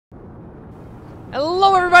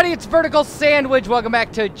Hello everybody, it's Vertical Sandwich. Welcome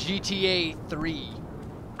back to GTA 3.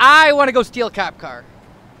 I want to go steal a cop car.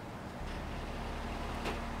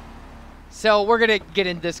 So we're going to get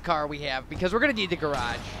in this car we have because we're going to need the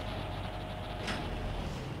garage.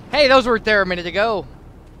 Hey, those weren't there a minute ago.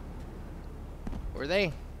 Were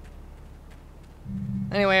they?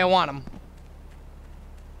 Anyway, I want them.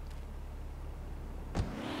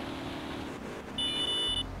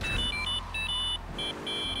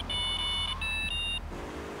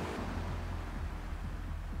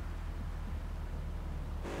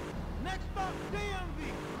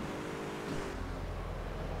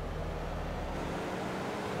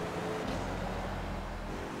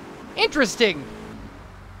 Interesting.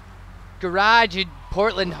 Garage in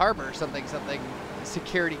Portland Harbor, something.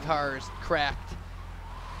 Security cars cracked.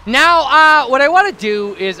 Now, what I want to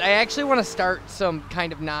do is I actually want to start some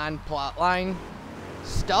kind of non-plot line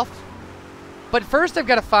stuff. But first I've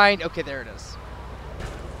got to find... Okay, there it is.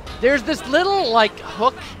 There's this little, like,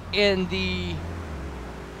 hook in the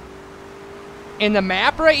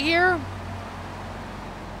map right here.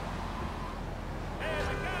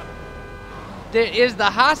 There is the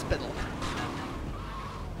hospital.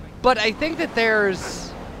 But I think that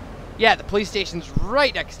there's... Yeah, the police station's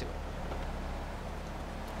right next to it.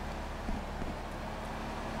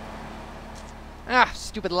 Ah,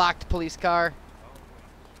 stupid locked police car.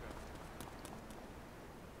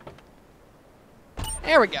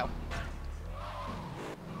 There we go.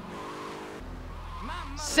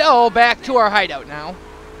 So, back to our hideout now.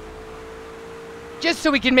 Just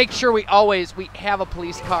so we can make sure we have a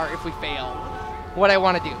police car if we fail. What I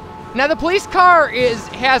want to do. Now the police car it's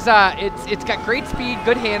got great speed,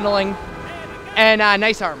 good handling, and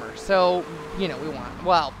nice armor. So, you know, we want,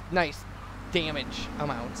 well, nice damage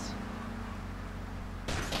amounts.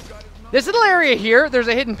 This little area here, there's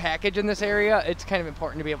a hidden package in this area. It's kind of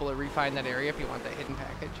important to be able to refine that area if you want that hidden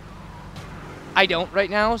package. I don't right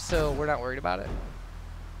now, so we're not worried about it.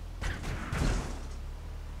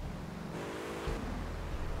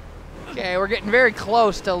 Okay, we're getting very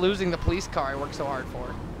close to losing the police car I worked so hard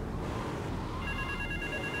for.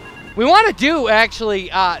 We want to do, actually,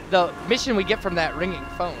 the mission we get from that ringing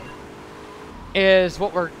phone is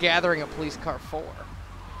what we're gathering a police car for.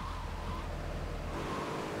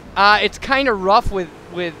 It's kind of rough with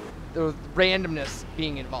the randomness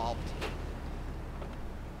being involved.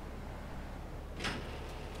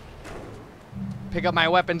 Pick up my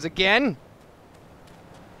weapons again.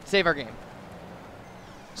 Save our game.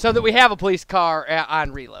 So that we have a police car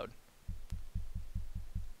on reload.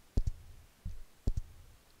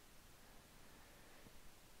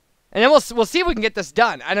 And then we'll see if we can get this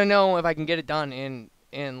done. I don't know if I can get it done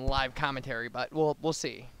in live commentary, but we'll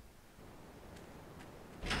see.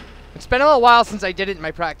 It's been a little while since I did it in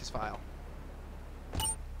my practice file.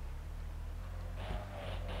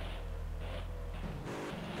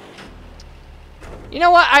 You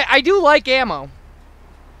know what? I do like ammo.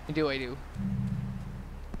 I do.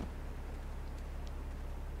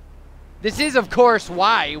 This is, of course,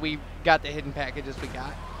 why we got the hidden packages we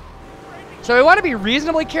got. So we want to be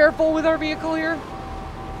reasonably careful with our vehicle here.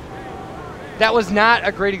 That was not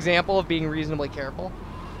a great example of being reasonably careful.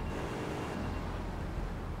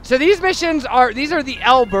 So these missions are, these are the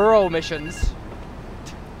Burro missions.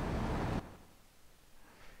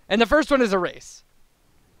 And the first one is a race.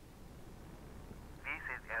 This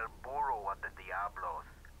is Burro at the Diablos.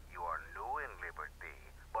 You are new in Liberty,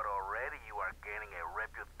 but already you are gaining a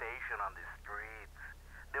reputation on the streets.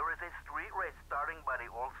 There is a street race starting by the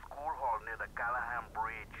old school hall near the Callahan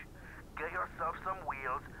Bridge. Get yourself some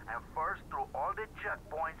wheels, and first through all the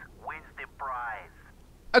checkpoints wins the prize.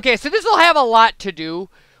 Okay, so this will have a lot to do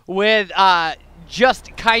with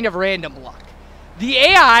just kind of random luck. The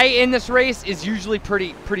AI in this race is usually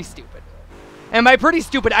pretty stupid. And by pretty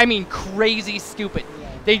stupid, I mean crazy stupid.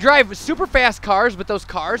 They drive super fast cars, but those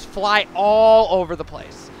cars fly all over the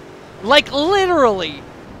place. Like, literally,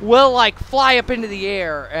 will, like, fly up into the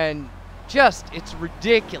air, and just, it's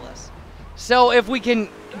ridiculous. So if we can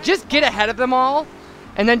just get ahead of them all,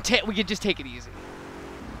 and then we could just take it easy,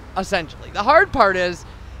 essentially. The hard part is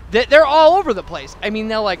that they're all over the place. I mean,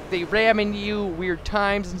 they ram into you weird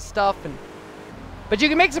times and stuff, but you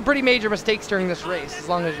can make some pretty major mistakes during this race as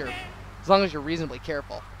long as you're reasonably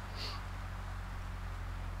careful.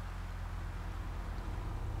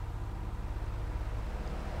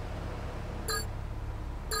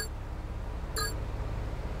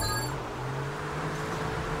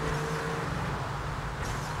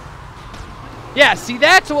 Yeah, see,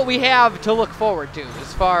 that's what we have to look forward to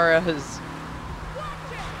as far as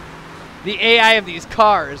the AI of these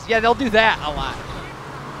cars. Yeah, they'll do that a lot.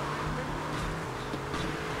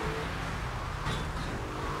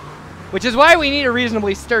 which is why we need a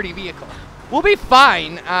reasonably sturdy vehicle. We'll be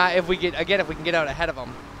fine if we can get out ahead of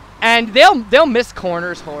them. And they'll miss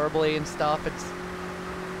corners horribly and stuff. It's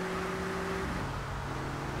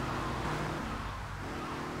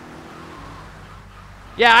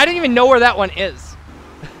yeah, I didn't even know where that one is.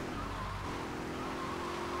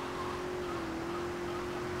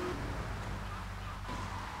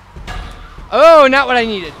 Oh, not what I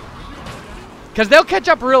needed. Because they'll catch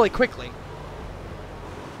up really quickly.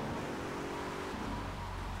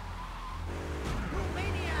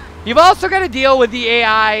 You've also got to deal with the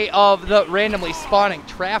AI of the randomly spawning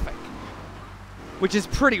traffic, which is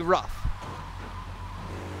pretty rough.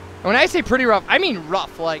 And when I say pretty rough, I mean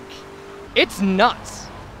rough. Like, it's nuts.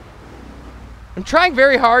 I'm trying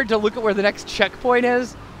very hard to look at where the next checkpoint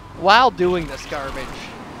is while doing this garbage.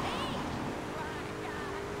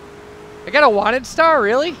 I got a wanted star,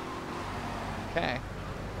 really? Okay.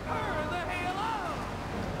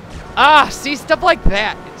 Ah, see, stuff like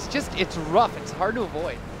that. It's rough. It's hard to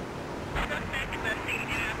avoid.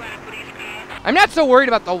 I'm not so worried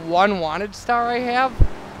about the one wanted star I have.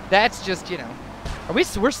 That's just, you know.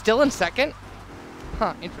 We're still in second?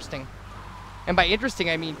 Huh, interesting. And by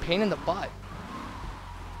interesting, I mean pain in the butt.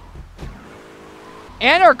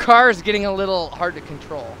 And our car is getting a little hard to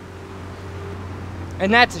control.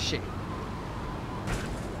 And that's a shame.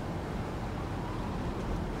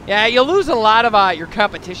 Yeah, you'll lose a lot of your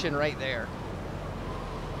competition right there.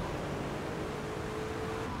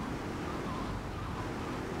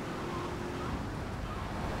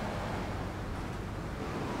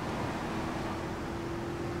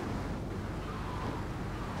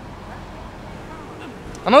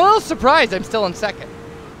 I'm a little surprised I'm still in second.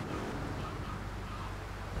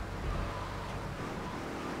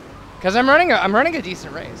 Because I'm running a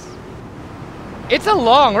decent race. It's a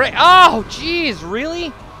long race. Oh, jeez,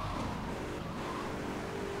 really?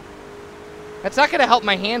 That's not going to help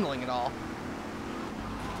my handling at all.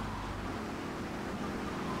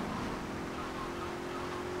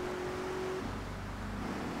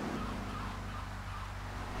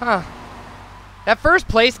 Huh. That first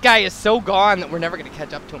place guy is so gone that we're never going to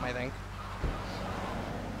catch up to him, I think.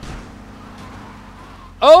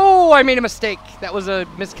 Oh, I made a mistake. That was a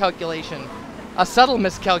miscalculation. A subtle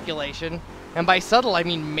miscalculation. And by subtle, I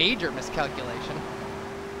mean major miscalculation.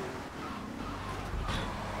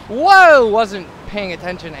 Whoa! Wasn't paying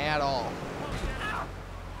attention at all.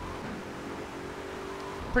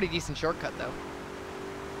 Pretty decent shortcut, though.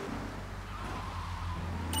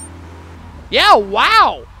 Yeah,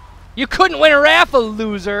 wow! You couldn't win a raffle,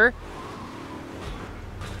 loser.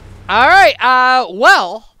 Alright,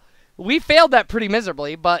 well, we failed that pretty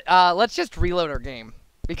miserably, but let's just reload our game.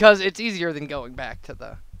 Because it's easier than going back to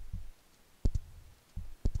the...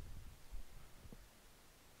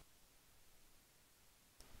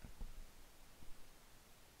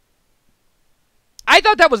 I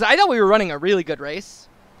thought we were running a really good race.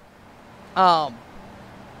 And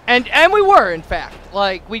we were, in fact.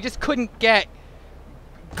 Like, we just couldn't get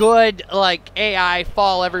good, like, AI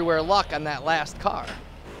fall everywhere luck on that last car.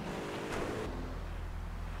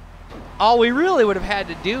 All we really would have had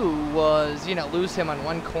to do was, you know, lose him on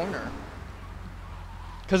one corner.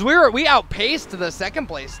 Because we outpaced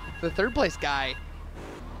the third place guy,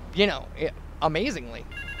 you know, amazingly.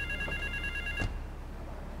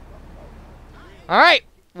 All right,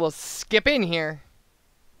 we'll skip in here.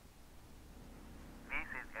 This is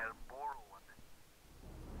El Burro.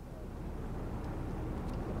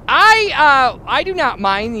 I do not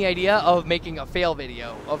mind the idea of making a fail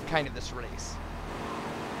video of kind of this race.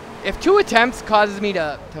 If 2 attempts causes me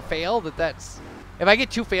to fail, that's... If I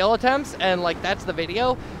get 2 fail attempts and, like, that's the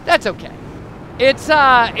video, that's okay. It's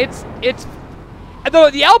though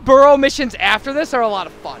the El Burro missions after this are a lot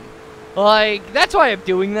of fun. Like, that's why I'm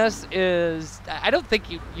doing this, is I don't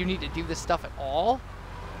think you need to do this stuff at all.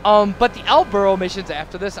 But the El Burro missions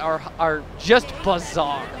after this are just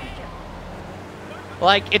bizarre.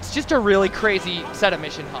 Like, it's just a really crazy set of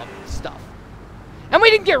mission hub stuff. And we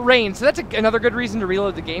didn't get rain, so that's another good reason to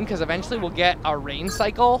reload the game, because eventually we'll get a rain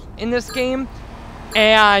cycle in this game,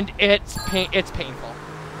 and it's painful.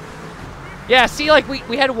 Yeah, see, like,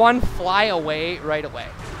 we had one fly away right away.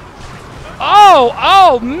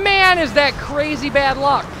 Oh, man, is that crazy bad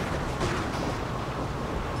luck.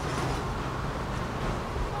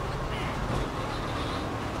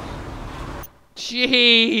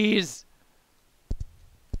 Jeez.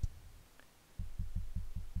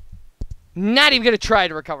 Not even going to try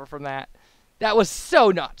to recover from that. That was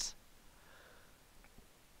so nuts.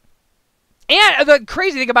 And the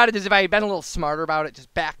crazy thing about it is if I had been a little smarter about it,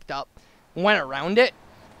 just backed up, went around it,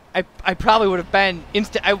 I probably would have been in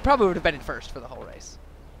first for the whole race.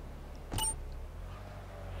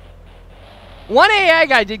 One AI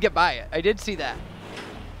guy did get by it. I did see that.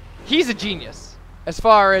 He's a genius as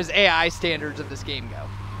far as AI standards of this game go.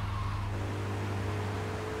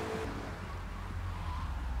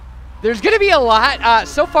 There's going to be a lot.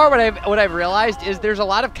 So far, what I've realized is there's a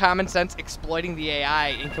lot of common sense exploiting the AI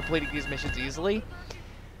and completing these missions easily,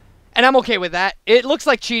 and I'm okay with that. It looks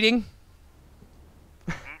like cheating.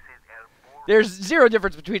 There's zero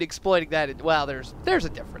difference between exploiting that and, well, there's a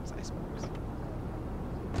difference, I suppose.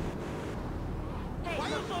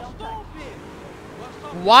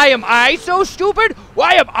 Why am I so stupid?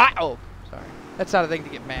 Why am I? Oh, sorry. That's not a thing to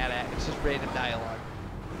get mad at. It's just random dialogue.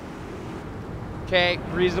 Okay,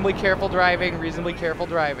 reasonably careful driving, reasonably careful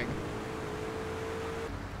driving.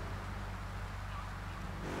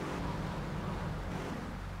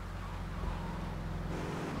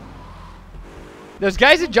 Those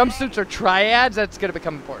guys in jumpsuits are triads. That's going to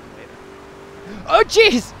become important later. Oh,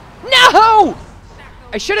 jeez! No!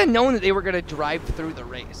 I should have known that they were going to drive through the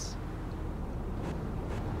race.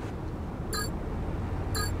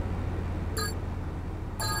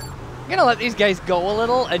 I'm going to let these guys go a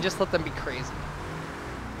little and just let them be crazy.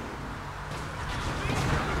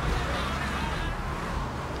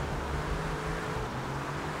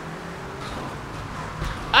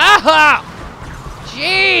 Aha!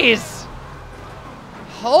 Jeez!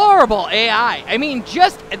 Horrible AI. I mean,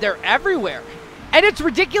 just, they're everywhere. And it's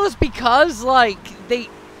ridiculous because, like, they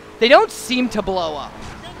don't seem to blow up.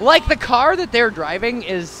 Like, the car that they're driving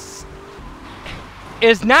is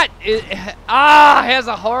not, has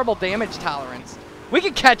a horrible damage tolerance. We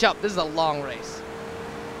can catch up. This is a long race.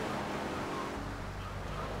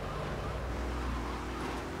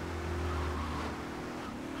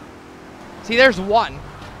 See, there's one.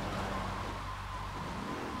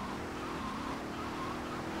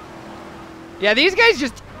 Yeah, these guys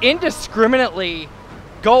just indiscriminately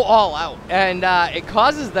go all out, and it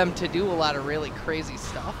causes them to do a lot of really crazy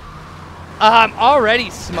stuff. I'm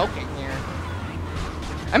already smoking here.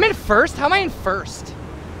 I'm in first? How am I in first?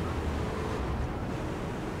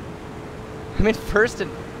 I'm in first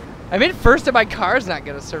and my car's not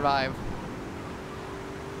gonna survive.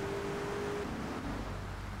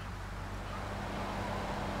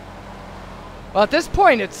 Well, at this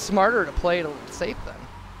point, it's smarter to play it a little safe then.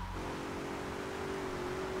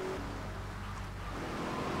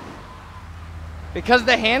 Because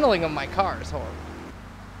the handling of my car is horrible.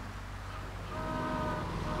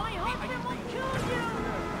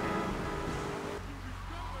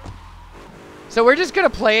 So we're just going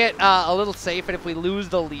to play it a little safe, and if we lose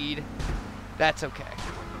the lead, that's okay.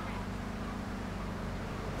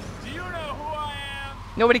 Do you know who I am?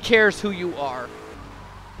 Nobody cares who you are.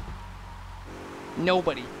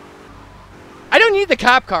 Nobody. I don't need the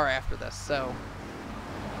cop car after this, so...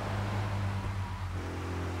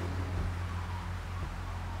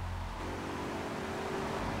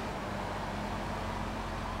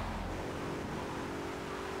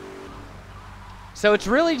 So it's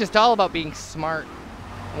really just all about being smart,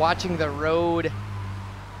 watching the road,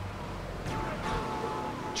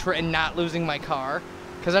 and not losing my car,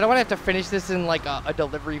 because I don't want to have to finish this in like a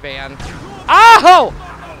delivery van. Oh!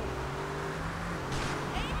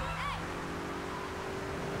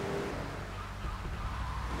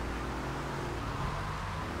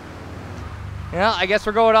 Well, I guess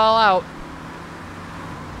we're going all out.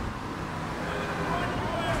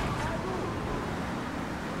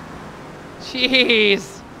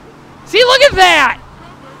 Jeez. See, look at that!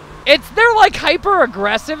 They're like hyper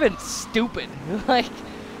aggressive and stupid. Like,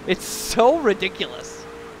 it's so ridiculous.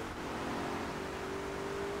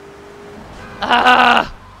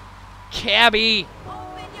 Ah! Cabby!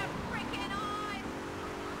 Open your freaking eyes!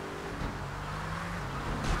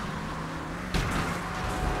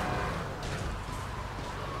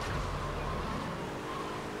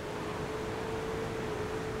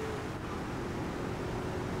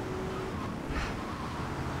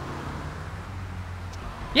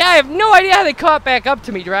 Yeah, I have no idea how they caught back up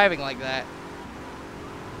to me driving like that.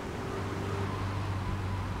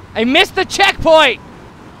 I missed the checkpoint!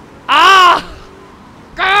 Ah!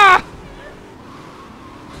 Ah!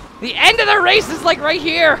 The end of the race is like right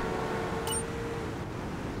here.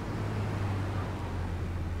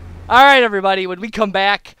 All right, everybody, when we come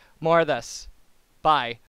back, more of this. Bye.